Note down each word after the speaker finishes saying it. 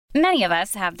Many of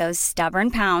us have those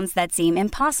stubborn pounds that seem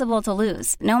impossible to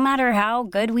lose, no matter how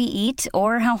good we eat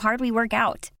or how hard we work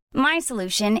out. My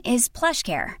solution is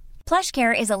PlushCare.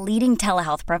 PlushCare is a leading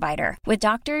telehealth provider with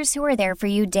doctors who are there for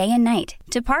you day and night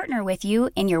to partner with you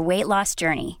in your weight loss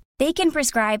journey. They can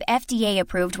prescribe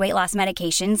FDA-approved weight loss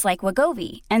medications like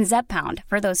Wegovy and Zepbound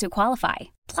for those who qualify.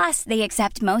 Plus, they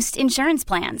accept most insurance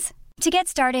plans. To get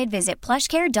started, visit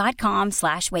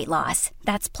plushcare.com/weightloss.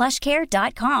 That's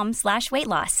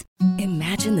plushcare.com/weightloss.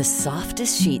 Imagine the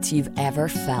softest sheets you've ever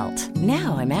felt.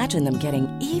 Now imagine them getting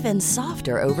even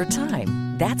softer over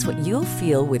time. That's what you'll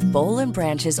feel with Boll &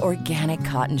 Branch's organic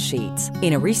cotton sheets.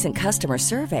 In a recent customer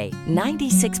survey,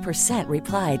 96%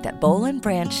 replied that Boll &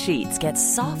 Branch sheets get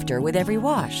softer with every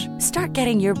wash. Start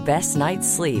getting your best night's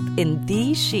sleep in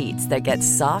these sheets that get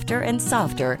softer and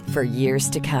softer for years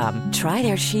to come. Try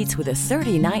their sheets with a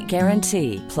 30-night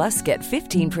guarantee. Plus, get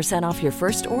 15% off your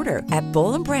first order at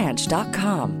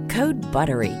bollandbranch.com. Code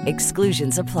BUTTERY.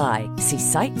 Exclusions apply. See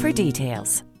site for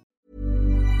details.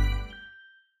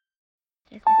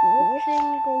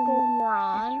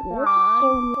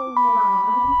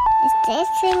 Is this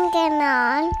singing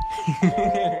on?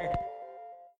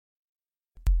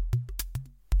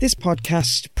 This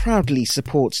podcast proudly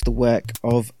supports the work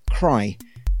of CRY.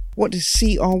 What does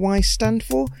CRY stand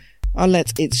for? I'll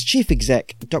let its chief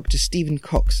exec, Dr. Stephen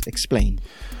Cox, explain.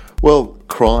 Well,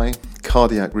 CRY,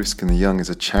 Cardiac Risk in the Young, is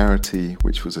a charity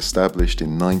which was established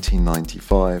in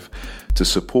 1995 to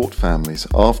support families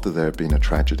after there had been a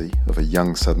tragedy of a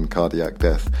young sudden cardiac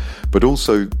death, but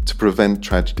also to prevent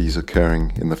tragedies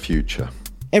occurring in the future.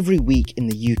 Every week in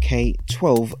the UK,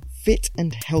 12 fit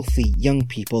and healthy young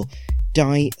people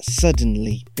die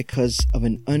suddenly because of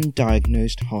an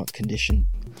undiagnosed heart condition.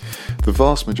 The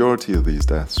vast majority of these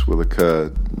deaths will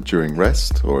occur during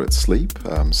rest or at sleep.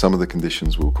 Some of the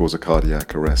conditions will cause a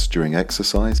cardiac arrest during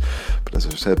exercise, but as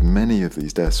I've said, many of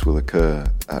these deaths will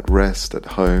occur at rest, at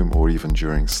home, or even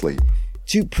during sleep.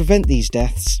 To prevent these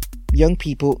deaths, young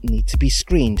people need to be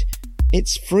screened.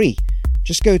 It's free.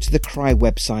 Just go to the CRY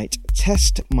website,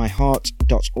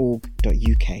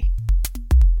 testmyheart.org.uk.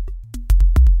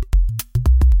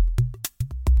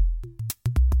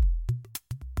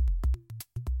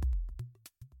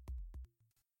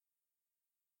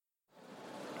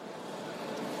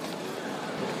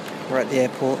 We're at the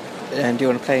airport, and do you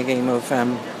want to play a game of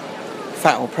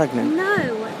Fat or Pregnant?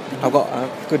 No. I've got a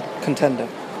good contender.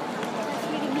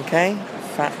 Okay,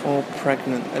 Fat or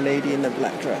Pregnant, a lady in the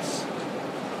black dress.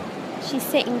 She's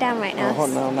sitting down right now. Oh,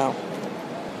 now.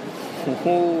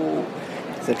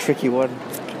 It's a tricky one.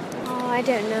 Oh, I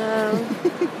don't know.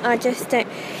 I just don't.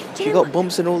 Do She you know got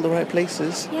bumps in all the right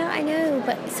places. Yeah, I know,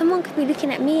 but someone could be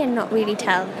looking at me and not really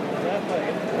tell.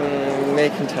 They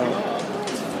can tell.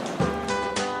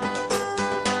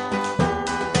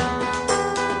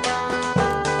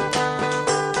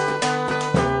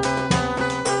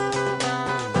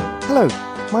 Hello,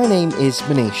 my name is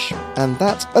Manish, and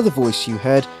that other voice you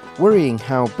heard worrying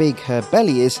how big her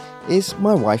belly is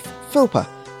my wife Philpa.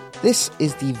 This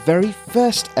is the very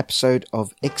first episode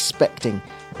of Expecting,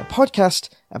 a podcast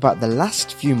about the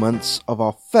last few months of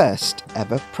our first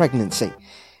ever pregnancy.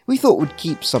 We thought we'd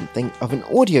keep something of an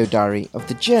audio diary of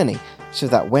the journey, so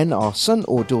that when our son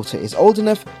or daughter is old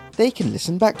enough, they can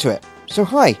listen back to it. So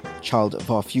hi, child of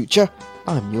our future,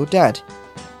 I'm your dad.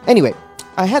 Anyway,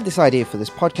 I had this idea for this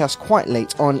podcast quite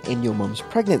late on in your mum's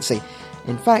pregnancy.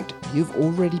 In fact, you've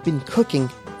already been cooking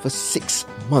for 6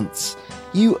 months.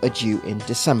 You are due in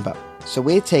December, so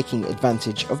we're taking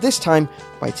advantage of this time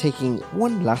by taking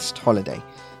one last holiday.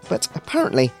 But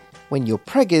apparently, when you're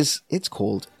preggers, it's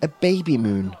called a baby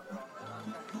moon.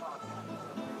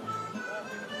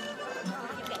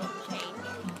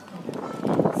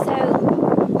 So,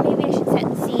 maybe I should set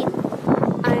the scene.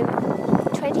 I'm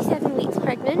 27 weeks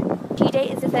pregnant. Due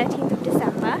date is the 13th of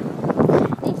December.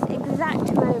 This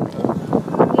exact moment,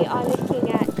 we are looking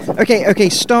at... Okay,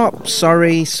 stop.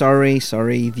 Sorry.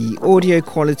 The audio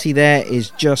quality there is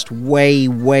just way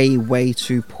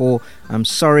too poor. I'm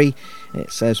sorry.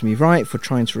 It serves me right for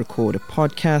trying to record a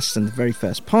podcast and the very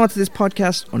first part of this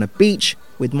podcast on a beach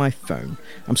with my phone.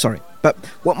 I'm sorry. But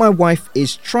what my wife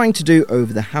is trying to do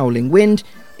over the howling wind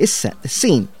is set the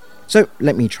scene. So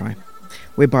let me try.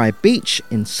 We're by a beach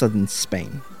in southern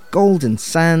Spain. Golden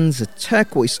sands, a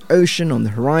turquoise ocean on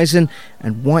the horizon,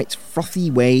 and white frothy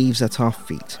waves at our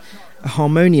feet. A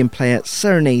harmonium player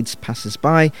serenades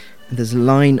passers-by, and there's a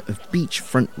line of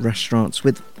beachfront restaurants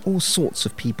with all sorts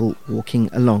of people walking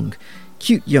along.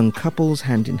 Cute young couples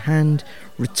hand in hand,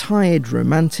 retired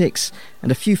romantics, and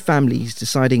a few families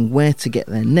deciding where to get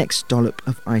their next dollop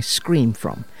of ice cream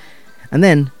from. And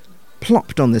then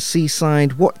plopped on the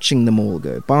seaside watching them all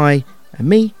go by, and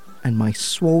me and my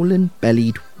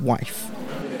swollen-bellied wife.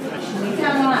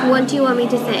 What do you want me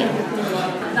to say?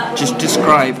 Just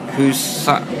describe who's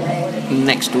sat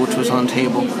next door to us on the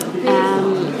table.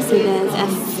 So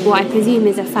there's what I presume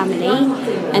is a family,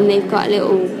 and they've got a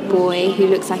little boy who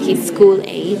looks like he's school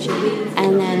age,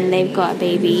 and then they've got a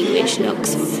baby which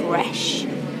looks fresh,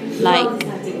 like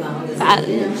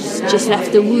just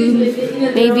left the womb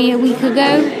maybe a week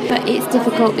ago. But it's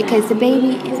difficult because the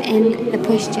baby is in the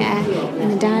pushchair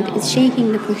and the dad is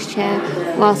shaking the pushchair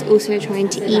whilst also trying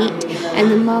to eat, and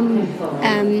the mum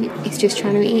is just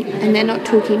trying to eat, and they're not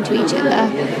talking to each other,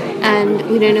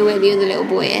 and we don't know where the other little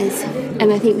boy is.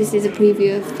 And I think this is a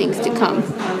preview of things to come.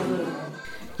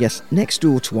 Yes, next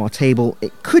door to our table,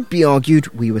 it could be argued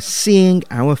we were seeing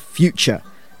our future.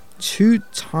 Two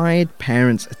tired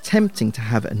parents attempting to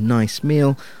have a nice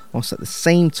meal whilst at the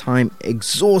same time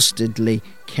exhaustedly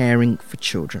caring for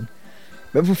children.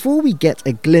 But before we get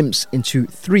a glimpse into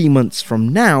 3 months from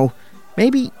now,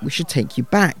 maybe we should take you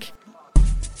back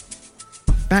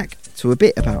to a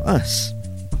bit about us.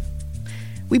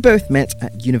 We both met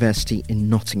at university in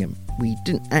Nottingham. We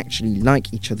didn't actually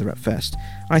like each other at first.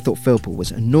 I thought Philppa was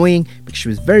annoying because she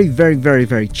was very, very, very,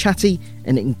 very chatty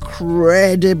and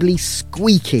incredibly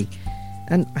squeaky.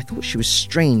 And I thought she was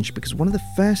strange because one of the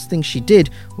first things she did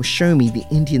was show me the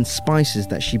Indian spices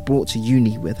that she brought to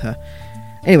uni with her.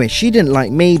 Anyway, she didn't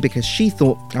like me because she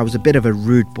thought I was a bit of a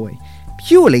rude boy,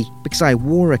 purely because I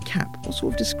wore a cap. What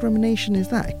sort of discrimination is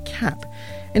that, a cap?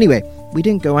 Anyway, we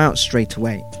didn't go out straight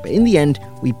away, but in the end,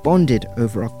 we bonded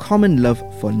over our common love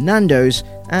for Nando's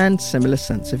and similar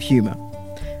sense of humour.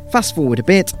 Fast forward a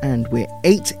bit, and we're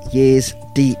 8 years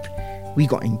deep. We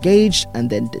got engaged and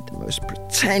then did the most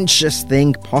pretentious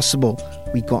thing possible.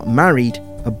 We got married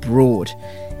abroad.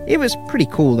 It was pretty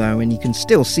cool though, and you can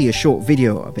still see a short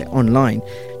video of it online.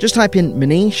 Just type in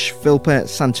Manish Philppa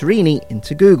Santorini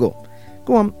into Google.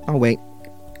 Go on, I'll wait.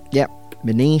 Yep,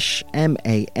 Manish,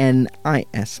 M-A-N-I-S-H,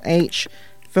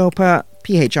 Philppa,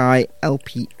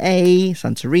 P-H-I-L-P-A,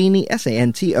 Santorini,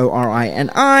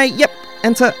 S-A-N-T-O-R-I-N-I. Yep,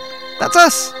 enter. That's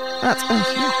us. That's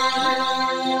us, yeah.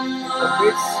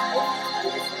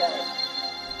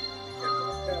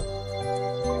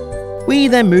 We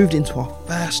then moved into our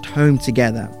first home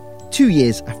together. 2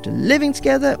 years after living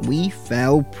together, we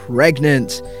fell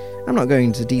pregnant. I'm not going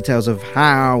into details of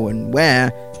how and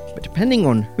where, but depending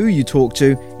on who you talk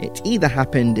to, it either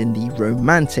happened in the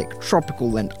romantic,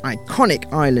 tropical and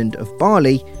iconic island of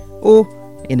Bali or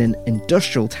in an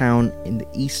industrial town in the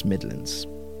East Midlands.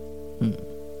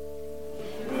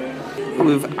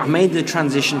 We've made the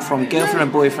transition from girlfriend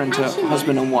and boyfriend to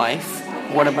husband and wife.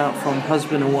 What about from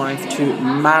husband and wife to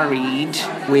married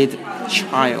with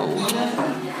child?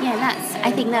 Yeah,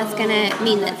 I think that's going to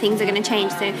mean that things are going to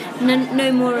change. So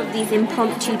no more of these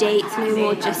impromptu dates, no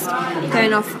more just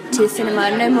going off to the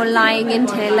cinema, no more lying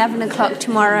into 11 o'clock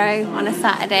tomorrow on a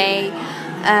Saturday,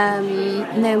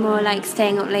 no more like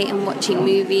staying up late and watching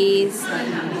movies.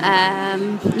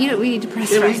 You look really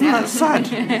depressed right now.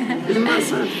 Isn't that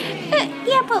sad?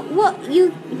 Yeah, but what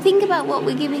you think about what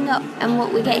we're giving up and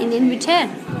what we're getting in return.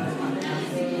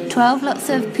 12 lots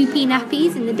of poopy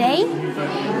nappies in the day,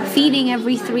 feeding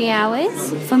every 3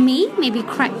 hours. For me, maybe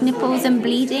cracked nipples and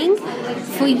bleeding.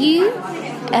 For you,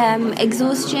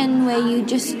 exhaustion where you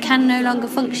just can no longer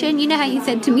function. You know how you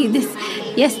said to me this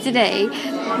yesterday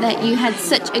that you had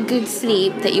such a good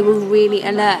sleep that you were really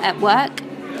alert at work?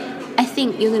 I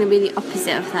think you're going to be the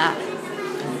opposite of that.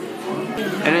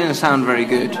 It doesn't sound very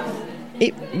good.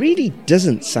 It really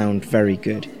doesn't sound very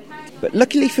good. But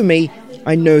luckily for me,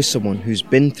 I know someone who's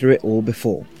been through it all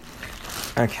before.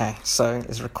 Okay, so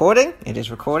it's recording. It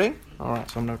is recording. Alright,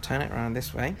 so I'm going to turn it around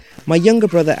this way. My younger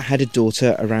brother had a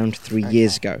daughter around 3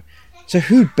 years ago. So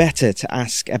who better to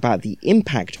ask about the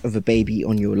impact of a baby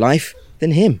on your life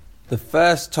than him? The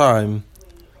first time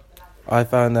I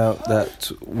found out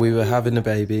that we were having a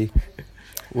baby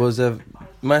was a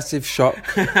massive shock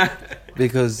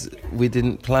because we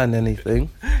didn't plan anything.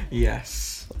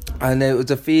 Yes. And it was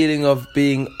a feeling of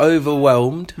being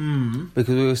overwhelmed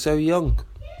because we were so young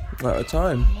at the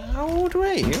time. How old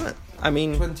were you? I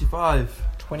mean... 25.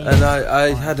 And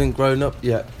I hadn't grown up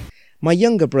yet. My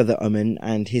younger brother Uman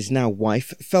and his now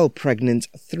wife fell pregnant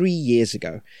 3 years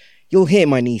ago. You'll hear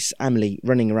my niece Amelie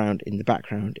running around in the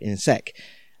background in a sec.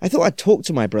 I thought I'd talk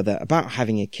to my brother about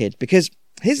having a kid because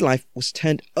his life was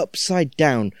turned upside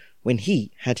down when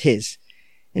he had his.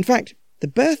 In fact, the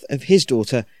birth of his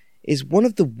daughter is one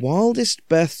of the wildest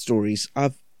birth stories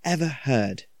I've ever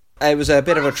heard. It was a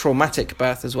bit of a traumatic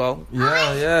birth as well.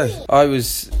 Yeah. I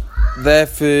was there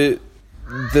for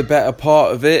the better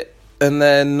part of it, And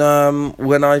then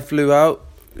when I flew out,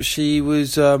 she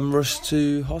was rushed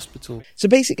to hospital. So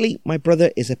basically, my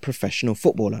brother is a professional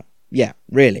footballer. Yeah,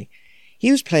 really.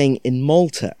 He was playing in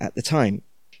Malta at the time.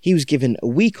 He was given a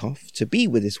week off to be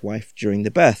with his wife during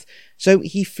the birth, so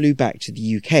he flew back to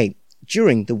the UK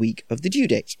during the week of the due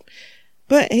date.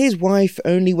 But his wife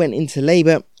only went into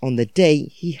labour on the day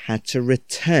he had to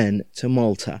return to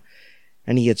Malta.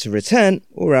 And he had to return,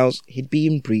 or else he'd be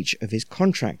in breach of his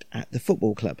contract at the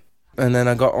football club. And then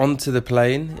I got onto the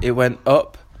plane, it went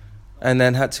up, and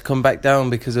then had to come back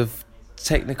down because of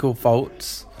technical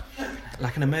faults.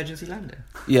 Like an emergency landing?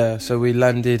 Yeah, so we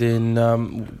landed in,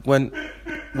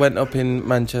 went up in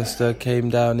Manchester, came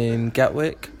down in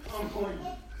Gatwick.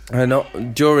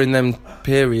 And during them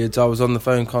periods, I was on the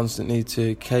phone constantly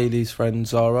to Kaylee's friend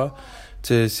Zara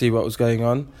to see what was going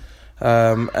on.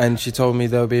 And she told me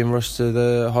they were being rushed to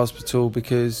the hospital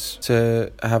because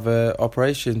to have an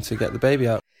operation to get the baby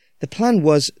out. The plan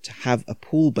was to have a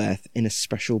pool birth in a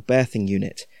special birthing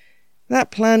unit. That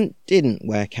plan didn't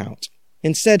work out.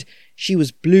 Instead, she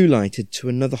was blue-lighted to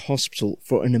another hospital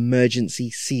for an emergency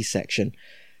C-section.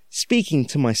 Speaking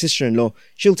to my sister-in-law,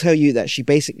 she'll tell you that she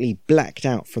basically blacked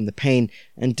out from the pain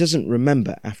and doesn't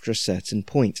remember after a certain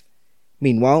point.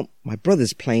 Meanwhile, my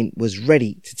brother's plane was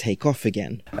ready to take off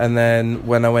again. And then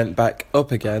when I went back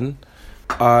up again,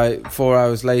 4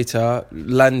 hours later,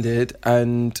 landed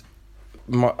and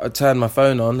I turned my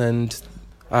phone on and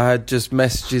I had just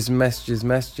messages,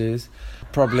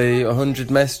 probably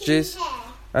 100 messages.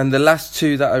 And the last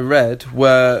 2 that I read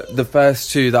were the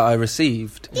first 2 that I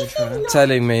received,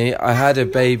 telling me I had a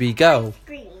baby girl.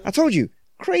 I told you,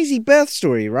 crazy birth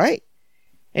story, right?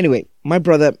 Anyway, my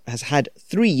brother has had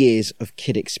 3 years of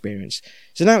kid experience,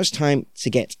 so now it's time to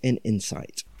get an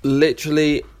insight.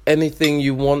 Literally anything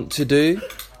you want to do,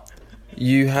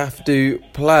 you have to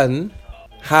plan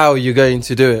how you're going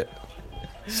to do it.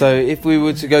 So if we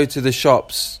were to go to the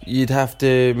shops, you'd have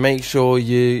to make sure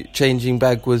your changing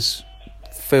bag was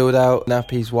filled out,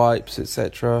 nappies, wipes,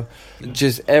 etc.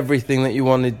 Just everything that you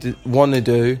want to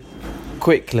do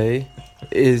quickly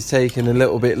is taking a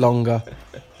little bit longer.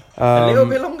 A little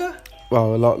bit longer?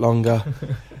 Well, a lot longer.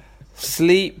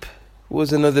 Sleep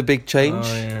was another big change.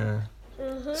 Oh,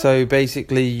 yeah. So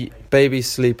basically, babies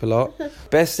sleep a lot.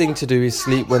 Best thing to do is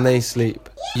sleep when they sleep.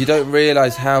 You don't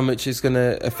realise how much it's going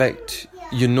to affect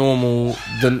your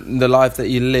the life that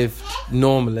you lived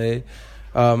normally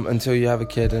until you have a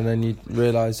kid, and then you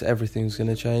realise everything's going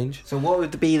to change. So what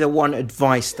would be the one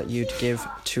advice that you'd give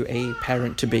to a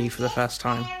parent-to-be for the first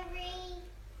time?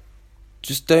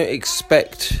 Just don't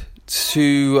expect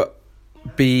to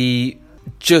be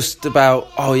just about,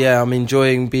 oh yeah, I'm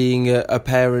enjoying being a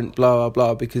parent, blah, blah,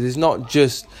 blah, because it's not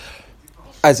just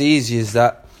as easy as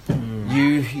that.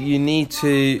 You need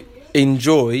to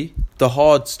enjoy the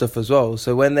hard stuff as well.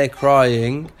 So when they're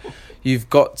crying, you've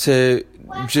got to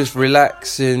just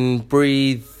relax and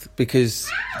breathe, because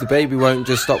the baby won't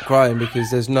just stop crying because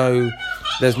there's no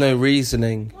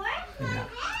reasoning.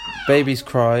 Babies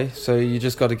cry, so you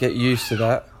just got to get used to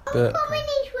that. But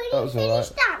that was all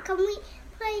right. Can we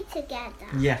play together?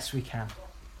 Yes, we can.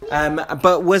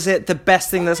 But was it the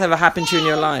best thing that's ever happened to you in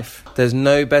your life? There's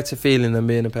no better feeling than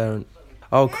being a parent.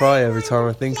 I'll cry every time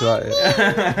I think about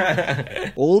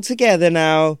it. All together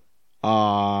now.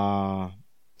 Ah.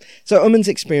 So Uman's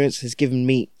experience has given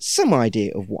me some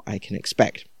idea of what I can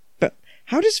expect. But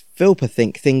how does Philpa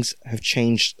think things have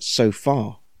changed so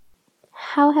far?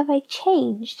 How have I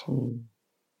changed?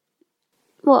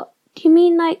 What? Do you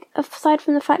mean, like, aside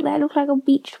from the fact that I look like a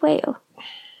beached whale?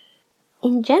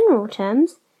 In general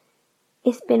terms,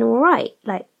 it's been alright.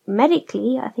 Like,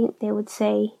 medically, I think they would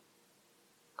say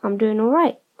I'm doing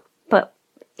alright. But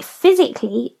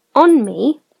physically, on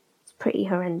me, it's pretty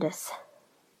horrendous.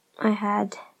 I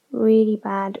had really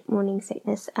bad morning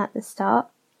sickness at the start.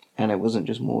 And it wasn't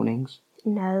just mornings?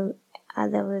 No,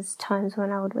 there was times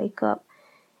when I would wake up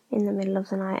in the middle of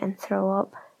the night and throw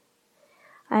up.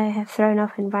 I have thrown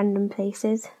up in random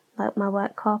places, like my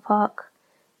work car park,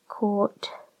 court,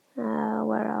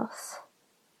 where else?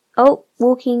 Oh,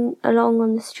 walking along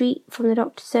on the street from the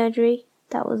doctor's surgery.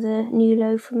 That was a new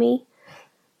low for me.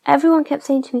 Everyone kept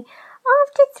saying to me,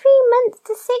 after 3 months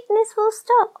the sickness will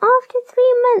stop. After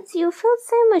 3 months you'll feel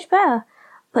so much better.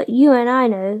 But you and I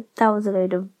know that was a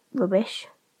load of rubbish.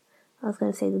 I was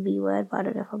going to say the B word, but I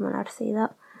don't know if I'm allowed to say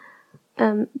that.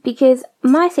 Because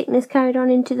my sickness carried on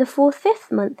into the 4th,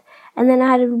 5th month, and then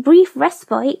I had a brief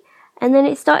respite, and then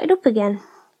it started up again.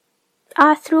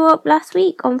 I threw up last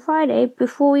week on Friday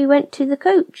before we went to the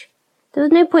coach. There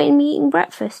was no point in me eating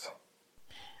breakfast.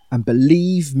 And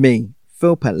believe me,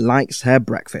 Philpa likes her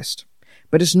breakfast.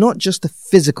 But it's not just the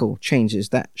physical changes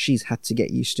that she's had to get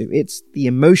used to, it's the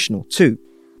emotional too.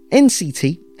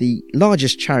 NCT, the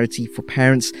largest charity for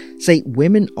parents, say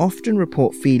women often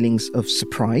report feelings of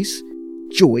surprise,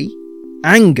 joy,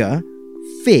 anger,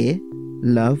 fear,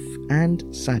 love, and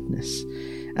sadness,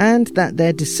 and that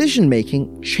their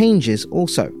decision-making changes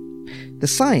also. The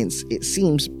science, it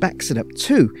seems, backs it up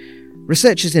too.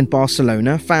 Researchers in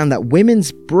Barcelona found that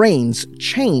women's brains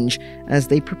change as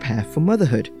they prepare for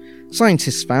motherhood.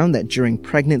 Scientists found that during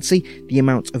pregnancy, the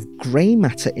amount of grey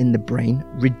matter in the brain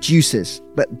reduces.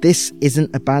 But this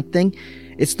isn't a bad thing.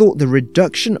 It's thought the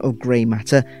reduction of grey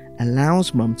matter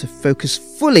allows mum to focus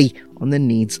fully on the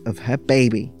needs of her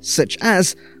baby, such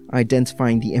as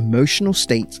identifying the emotional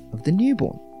state of the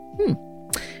newborn.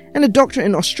 And a doctor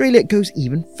in Australia goes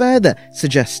even further,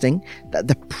 suggesting that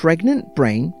the pregnant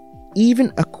brain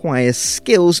even acquires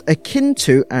skills akin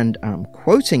to, and I'm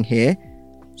quoting here,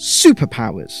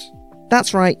 superpowers.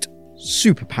 That's right,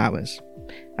 superpowers.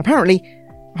 Apparently,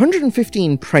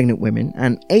 115 pregnant women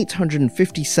and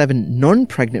 857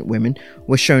 non-pregnant women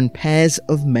were shown pairs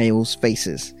of males'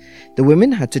 faces. The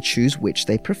women had to choose which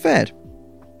they preferred.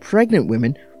 Pregnant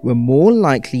women were more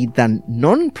likely than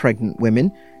non-pregnant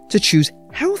women to choose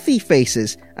healthy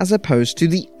faces as opposed to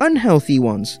the unhealthy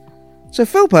ones. So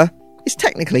Philpa is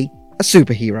technically a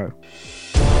superhero.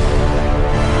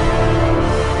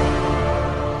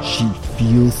 She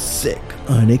feels sick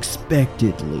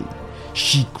unexpectedly.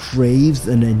 She craves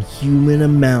an inhuman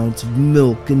amount of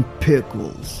milk and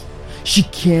pickles. She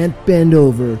can't bend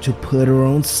over to put her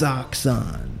own socks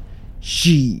on.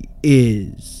 She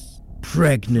is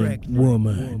pregnant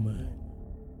woman.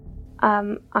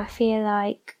 I feel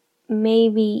like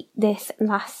maybe now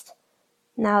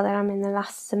that I'm in the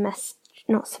last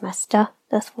semester,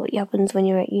 that's what happens when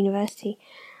you're at university.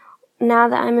 Now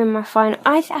that I'm in my final,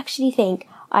 I actually think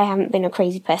I haven't been a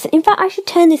crazy person. In fact, I should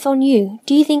turn this on you.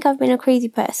 Do you think I've been a crazy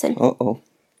person? Uh-oh.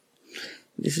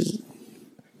 This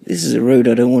is a road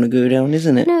I don't want to go down,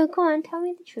 isn't it? No, go on, tell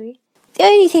me the truth. The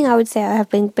only thing I would say I have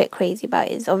been a bit crazy about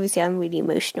is obviously I'm really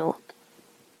emotional.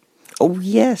 Oh,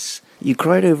 yes. You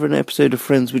cried over an episode of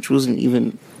Friends which wasn't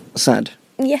even sad.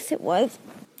 Yes, it was.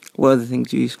 What other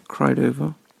things you cried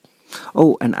over?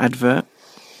 Oh, an advert.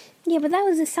 Yeah, but that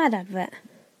was a sad advert.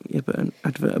 Yeah, but an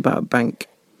advert about a bank.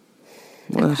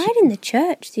 I cried in the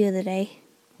church the other day.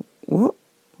 What?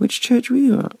 Which church were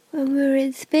you at? When we were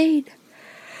in Spain.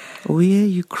 Oh yeah,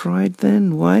 you cried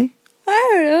then? Why? I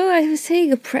don't know, I was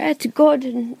saying a prayer to God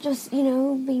and just,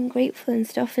 being grateful and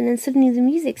stuff, and then suddenly the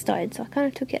music started, so I kind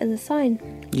of took it as a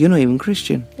sign. You're not even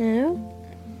Christian. I know.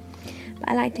 But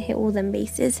I like to hit all them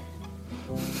bases.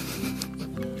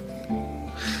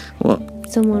 What?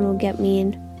 Someone will get me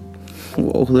in.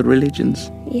 What, all the religions?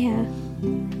 Yeah.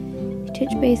 You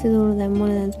touch base with all of them, one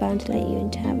of them's bound to let you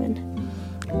into heaven.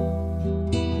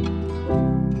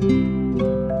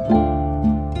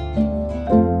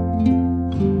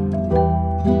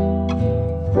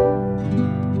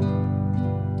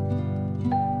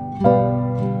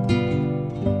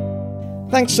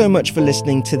 Thanks so much for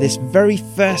listening to this very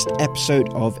first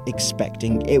episode of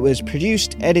Expecting. It was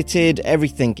produced, edited,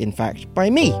 everything in fact, by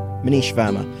me, Manish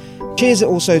Verma. Cheers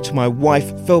also to my wife,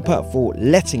 Philpa, for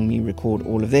letting me record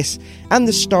all of this, and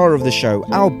the star of the show,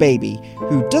 our baby,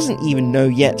 who doesn't even know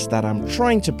yet that I'm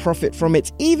trying to profit from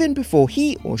it even before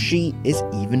he or she is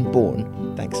even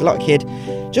born. Thanks a lot, kid.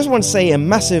 Just want to say a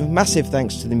massive, massive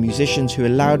thanks to the musicians who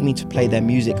allowed me to play their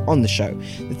music on the show.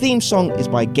 The theme song is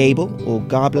by Gable, or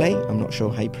Gable, I'm not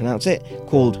sure how you pronounce it,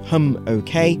 called Hum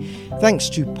OK. Thanks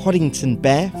to Poddington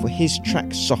Bear for his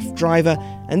track Soft Driver,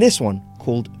 and this one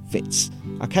called Fits.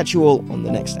 I'll catch you all on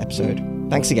the next episode.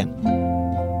 Thanks again.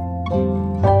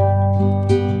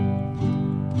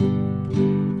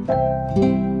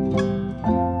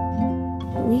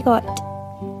 We got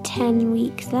 10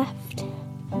 weeks left,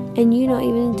 and you've not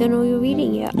even done all your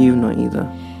reading yet. You've not either.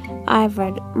 I've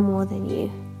read more than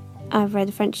you. I've read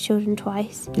The French Children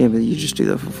twice. Yeah, but you just do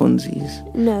that for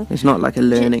funsies. No. It's not like a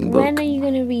learning book. When are you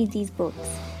going to read these books?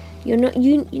 You're not.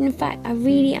 In fact, I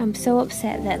really am so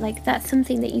upset that that's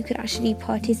something that you could actually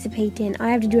participate in. I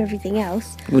have to do everything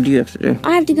else. What do you have to do?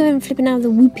 I have to go and flipping out the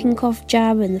whooping cough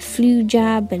jab and the flu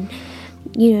jab, and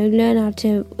learn how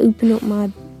to open up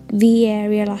my V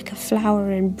area like a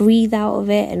flower and breathe out of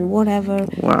it and whatever.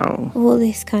 Wow. All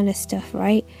this kind of stuff,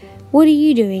 right? What are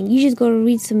you doing? You just got to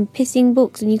read some pissing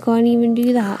books and you can't even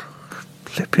do that.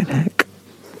 Flipping heck.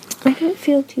 I don't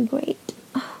feel too great.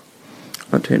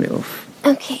 I'll turn it off.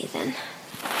 Okay then.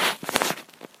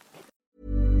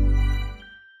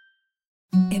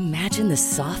 Imagine the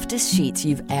softest sheets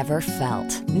you've ever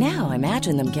felt. Now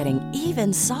imagine them getting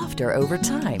even softer over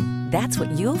time. That's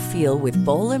what you'll feel with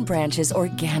Boll & Branch's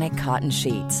organic cotton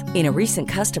sheets. In a recent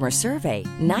customer survey,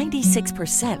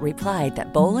 96% replied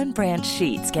that Boll & Branch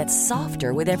sheets get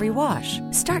softer with every wash.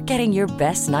 Start getting your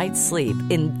best night's sleep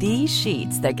in these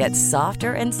sheets that get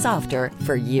softer and softer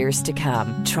for years to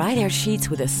come. Try their sheets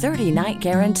with a 30-night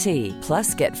guarantee.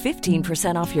 Plus, get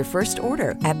 15% off your first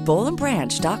order at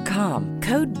bollandbranch.com.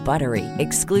 Code BUTTERY.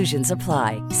 Exclusions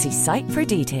apply. See site for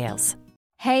details.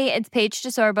 Hey, it's Paige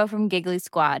DeSorbo from Giggly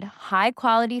Squad. High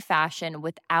quality fashion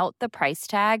without the price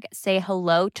tag. Say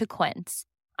hello to Quince.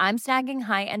 I'm snagging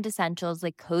high-end essentials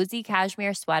like cozy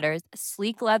cashmere sweaters,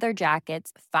 sleek leather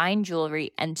jackets, fine jewelry,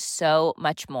 and so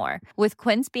much more. With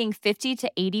Quince being 50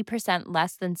 to 80%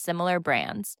 less than similar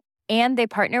brands. And they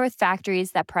partner with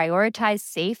factories that prioritize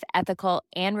safe, ethical,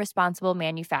 and responsible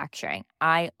manufacturing.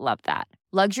 I love that.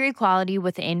 Luxury quality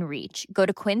within reach. Go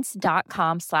to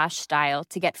quince.com/style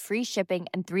to get free shipping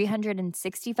and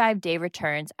 365-day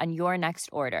returns on your next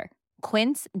order.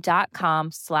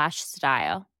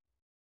 Quince.com/style.